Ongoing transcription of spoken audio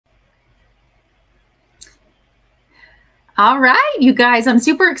All right, you guys, I'm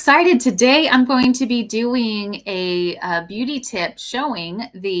super excited. Today, I'm going to be doing a beauty tip showing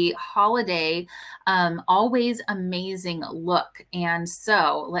the holiday always amazing look. And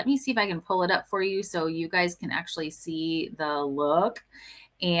so let me see if I can pull it up for you so you guys can actually see the look.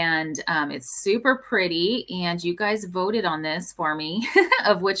 And it's super pretty, and you guys voted on this for me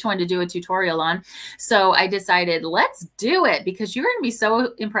of which one to do a tutorial on. So I decided let's do it because you're going to be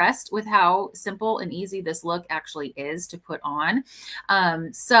so impressed with how simple and easy this look actually is to put on.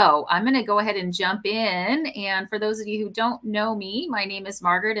 So I'm going to go ahead and jump in. And for those of you who don't know me, my name is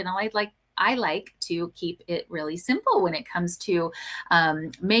Margaret, and I like to keep it really simple when it comes to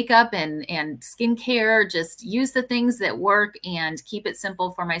makeup and skincare. Just use the things that work and keep it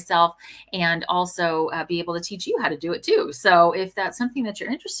simple for myself, and also be able to teach you how to do it too. So if that's something that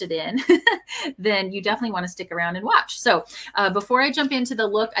you're interested in, then you definitely want to stick around and watch. So before I jump into the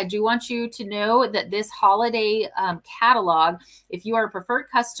look, I do want you to know that this holiday catalog, if you are a preferred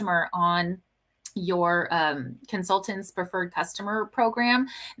customer on your consultant's preferred customer program,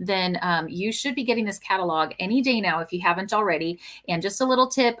 then you should be getting this catalog any day now if you haven't already. And just a little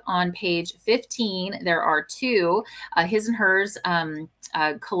tip, on page 15, there are two his and hers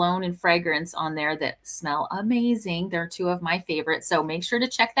cologne and fragrance on there that smell amazing. They're two of my favorites. So make sure to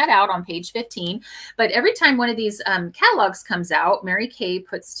check that out on page 15. But every time one of these catalogs comes out, Mary Kay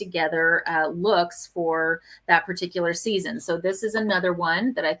puts together looks for that particular season. So this is another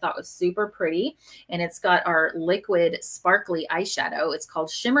one that I thought was super pretty. And it's got our liquid sparkly eyeshadow. It's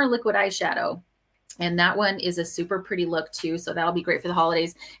called Shimmer Liquid Eyeshadow. And that one is a super pretty look too. So that'll be great for the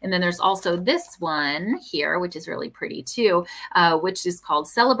holidays. And then there's also this one here, which is really pretty too, which is called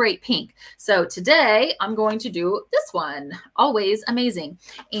Celebrate Pink. So today I'm going to do this one, Always Amazing.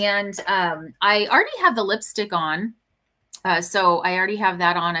 And I already have the lipstick on. So I already have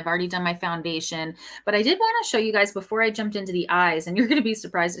that on. I've already done my foundation, but I did want to show you guys before I jumped into the eyes, and you're going to be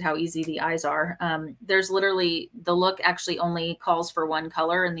surprised at how easy the eyes are. There's literally, the look actually only calls for one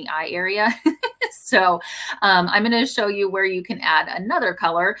color in the eye area. So I'm going to show you where you can add another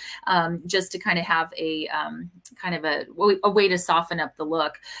color just to kind of have a way to soften up the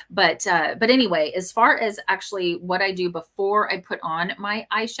look. But anyway, as far as actually what I do before I put on my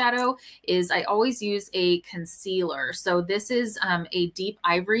eyeshadow is I always use a concealer. So this is a deep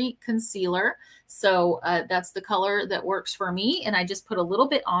ivory concealer. So that's the color that works for me. And I just put a little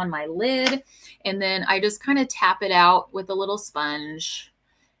bit on my lid, and then I just kind of tap it out with a little sponge.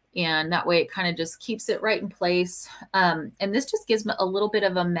 And that way it kind of just keeps it right in place. And this just gives me a little bit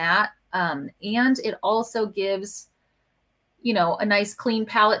of a matte. And it also gives, you know, a nice clean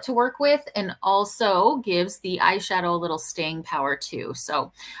palette to work with, and also gives the eyeshadow a little staying power too.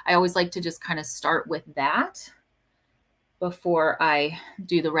 So I always like to just kind of start with that before I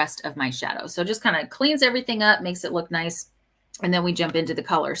do the rest of my shadow. So just kind of cleans everything up, makes it look nice. And then we jump into the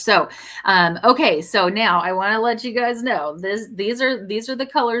color. So, okay. So now I want to let you guys know these are the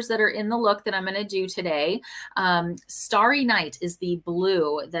colors that are in the look that I'm going to do today. Starry Night is the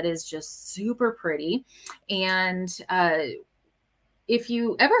blue that is just super pretty. And, if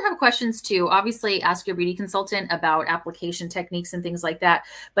you ever have questions too, obviously ask your beauty consultant about application techniques and things like that.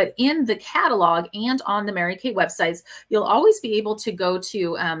 But in the catalog and on the Mary Kay websites, you'll always be able to go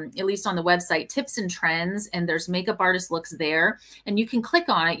to, at least on the website, tips and trends, and there's makeup artist looks there. And you can click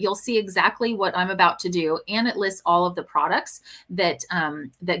on it. You'll see exactly what I'm about to do. And it lists all of the products that,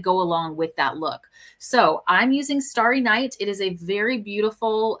 that go along with that look. So I'm using Starry Night. It is a very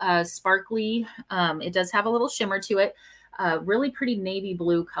beautiful, sparkly, it does have a little shimmer to it. Really pretty navy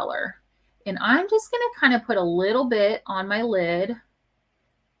blue color. And I'm just going to kind of put a little bit on my lid.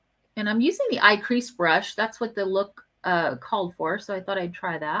 And I'm using the eye crease brush. That's what the look called for. So I thought I'd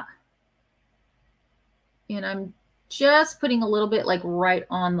try that. And I'm just putting a little bit like right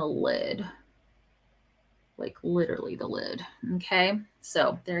on the lid. Like literally the lid. Okay.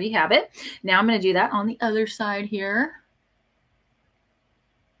 So there you have it. Now I'm going to do that on the other side here.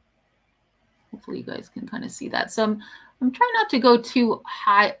 Hopefully you guys can kind of see that. So I'm trying not to go too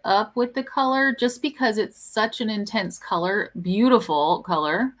high up with the color just because it's such an intense color, beautiful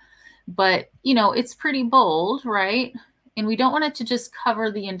color, but you know, it's pretty bold, right? And we don't want it to just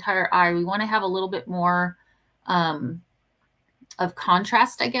cover the entire eye. We want to have a little bit more of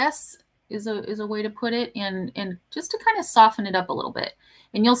contrast, I guess, is a way to put it, and just to kind of soften it up a little bit.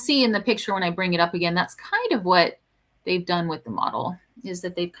 And you'll see in the picture when I bring it up again, that's kind of what they've done with the model, is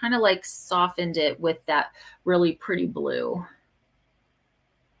that they've kind of like softened it with that really pretty blue.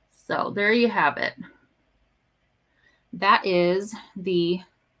 So there you have it. That is the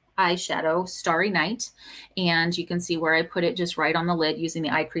eyeshadow, Starry Night. And you can see where I put it just right on the lid using the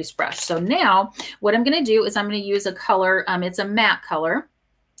eye crease brush. So now what I'm going to do is I'm going to use a color. It's a matte color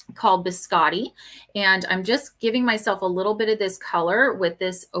called Biscotti. And I'm just giving myself a little bit of this color with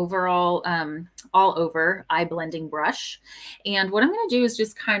this overall all over eye blending brush. And what I'm going to do is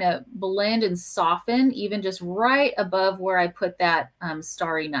just kind of blend and soften even just right above where I put that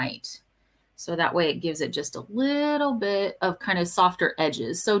Starry Night. So that way it gives it just a little bit of kind of softer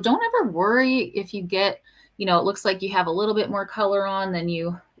edges. So don't ever worry if you get, you know, it looks like you have a little bit more color on than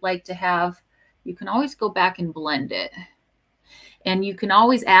you like to have. You can always go back and blend it. And you can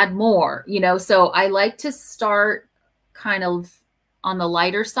always add more, you know, so I like to start kind of on the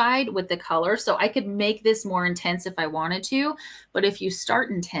lighter side with the color. So I could make this more intense if I wanted to, but if you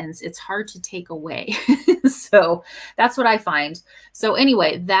start intense, it's hard to take away. So that's what I find. So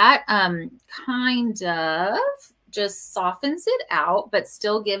anyway, that kind of just softens it out, but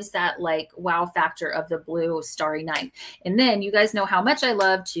still gives that like wow factor of the blue Starry Night. And then you guys know how much I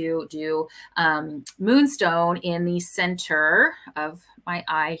love to do Moonstone in the center of my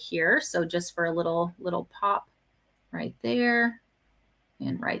eye here. So just for a little pop right there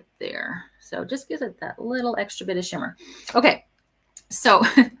and right there. So just gives it that little extra bit of shimmer. Okay, so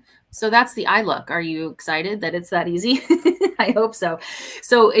that's the eye look. Are you excited that it's that easy? I hope so.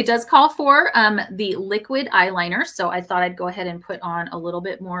 So it does call for the liquid eyeliner. So I thought I'd go ahead and put on a little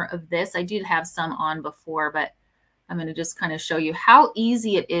bit more of this. I did have some on before, but I'm going to just kind of show you how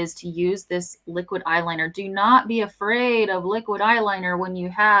easy it is to use this liquid eyeliner. Do not be afraid of liquid eyeliner when you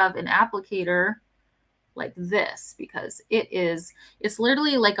have an applicator like this, because it's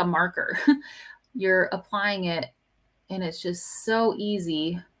literally like a marker. You're applying it and it's just so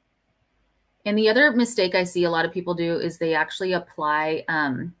easy. And the other mistake I see a lot of people do is they actually apply,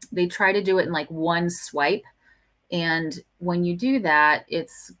 they try to do it in like one swipe. And when you do that,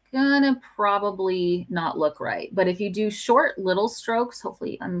 it's gonna probably not look right. But if you do short little strokes,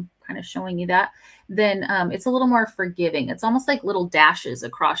 hopefully I'm kind of showing you that, then it's a little more forgiving. It's almost like little dashes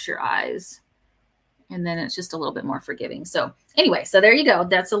across your eyes. And then it's just a little bit more forgiving. So anyway, so there you go.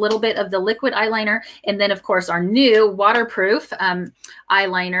 That's a little bit of the liquid eyeliner. And then of course our new waterproof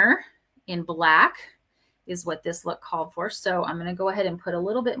eyeliner in black is what this look called for. So I'm going to go ahead and put a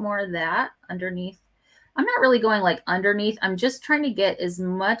little bit more of that underneath. I'm not really going like underneath. I'm just trying to get as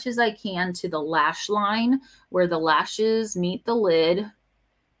much as I can to the lash line where the lashes meet the lid,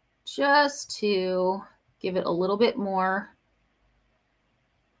 just to give it a little bit more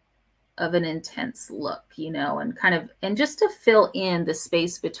of an intense look, you know, and just to fill in the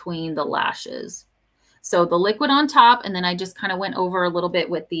space between the lashes. So the liquid on top, and then I just kind of went over a little bit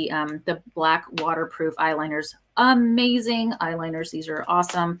with the black waterproof eyeliners. Amazing eyeliners. These are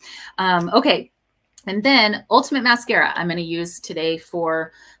awesome. Okay. And then Ultimate Mascara I'm going to use today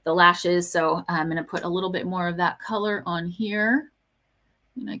for the lashes. So I'm going to put a little bit more of that color on here.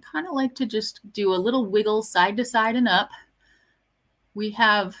 And I kind of like to just do a little wiggle side to side and up. We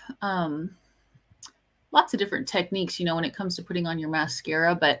have lots of different techniques, you know, when it comes to putting on your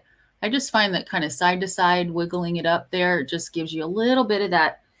mascara, but I just find that kind of side to side wiggling it up there just gives you a little bit of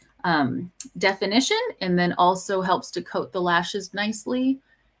that definition, and then also helps to coat the lashes nicely.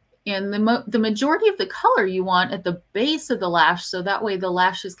 And the majority of the color you want at the base of the lash, so that way the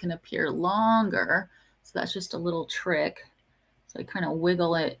lashes can appear longer. So that's just a little trick. So I kind of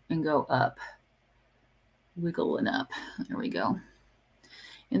wiggle it and go up, wiggle and up. There we go.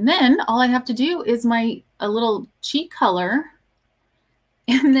 And then all I have to do is a little cheek color,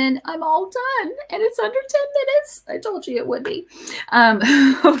 and then I'm all done. And it's under 10 minutes. I told you it would be.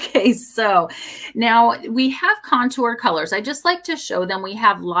 Okay, so now we have contour colors. I just like to show them. We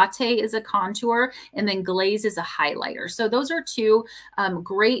have Latte as a contour, and then Glaze as a highlighter. So those are two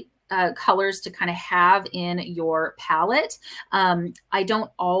great colors to kind of have in your palette. I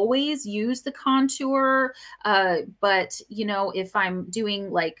don't always use the contour, but you know, if I'm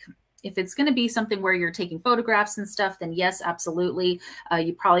doing like, if it's going to be something where you're taking photographs and stuff, then yes, absolutely.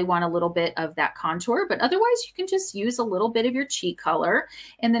 You probably want a little bit of that contour, but otherwise you can just use a little bit of your cheek color.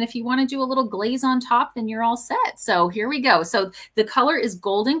 And then if you want to do a little glaze on top, then you're all set. So here we go. So the color is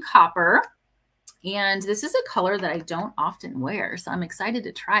Golden Copper. And this is a color that I don't often wear, so I'm excited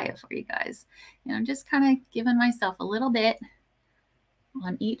to try it for you guys. And I'm just kind of giving myself a little bit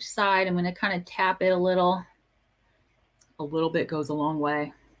on each side. I'm going to kind of tap it a little. A little bit goes a long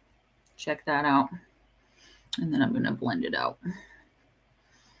way. Check that out. And then I'm going to blend it out.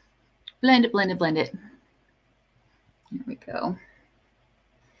 Blend it, blend it, blend it. Here we go.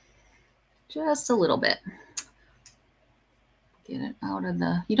 Just a little bit. Get it out of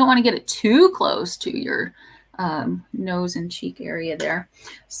the, you don't want to get it too close to your nose and cheek area there.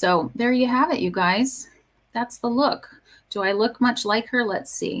 So there you have it, you guys. That's the look. Do I look much like her?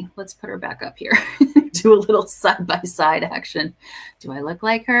 Let's see. Let's put her back up here. Do a little side-by-side action. Do I look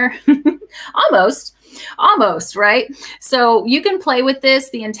like her? Almost, right? So you can play with this,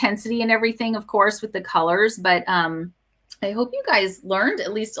 the intensity and everything, of course, with the colors, but I hope you guys learned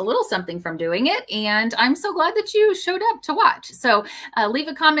at least a little something from doing it. And I'm so glad that you showed up to watch. So leave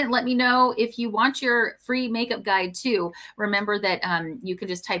a comment. Let me know if you want your free makeup guide too. Remember that you can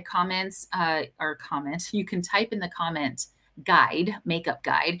just type comments or comment. You can type in the comment guide, makeup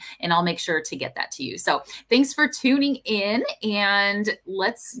guide, and I'll make sure to get that to you. So thanks for tuning in, and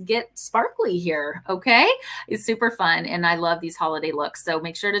let's get sparkly here. Okay. It's super fun. And I love these holiday looks. So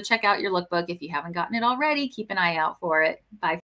make sure to check out your lookbook. If you haven't gotten it already, keep an eye out for it. Bye.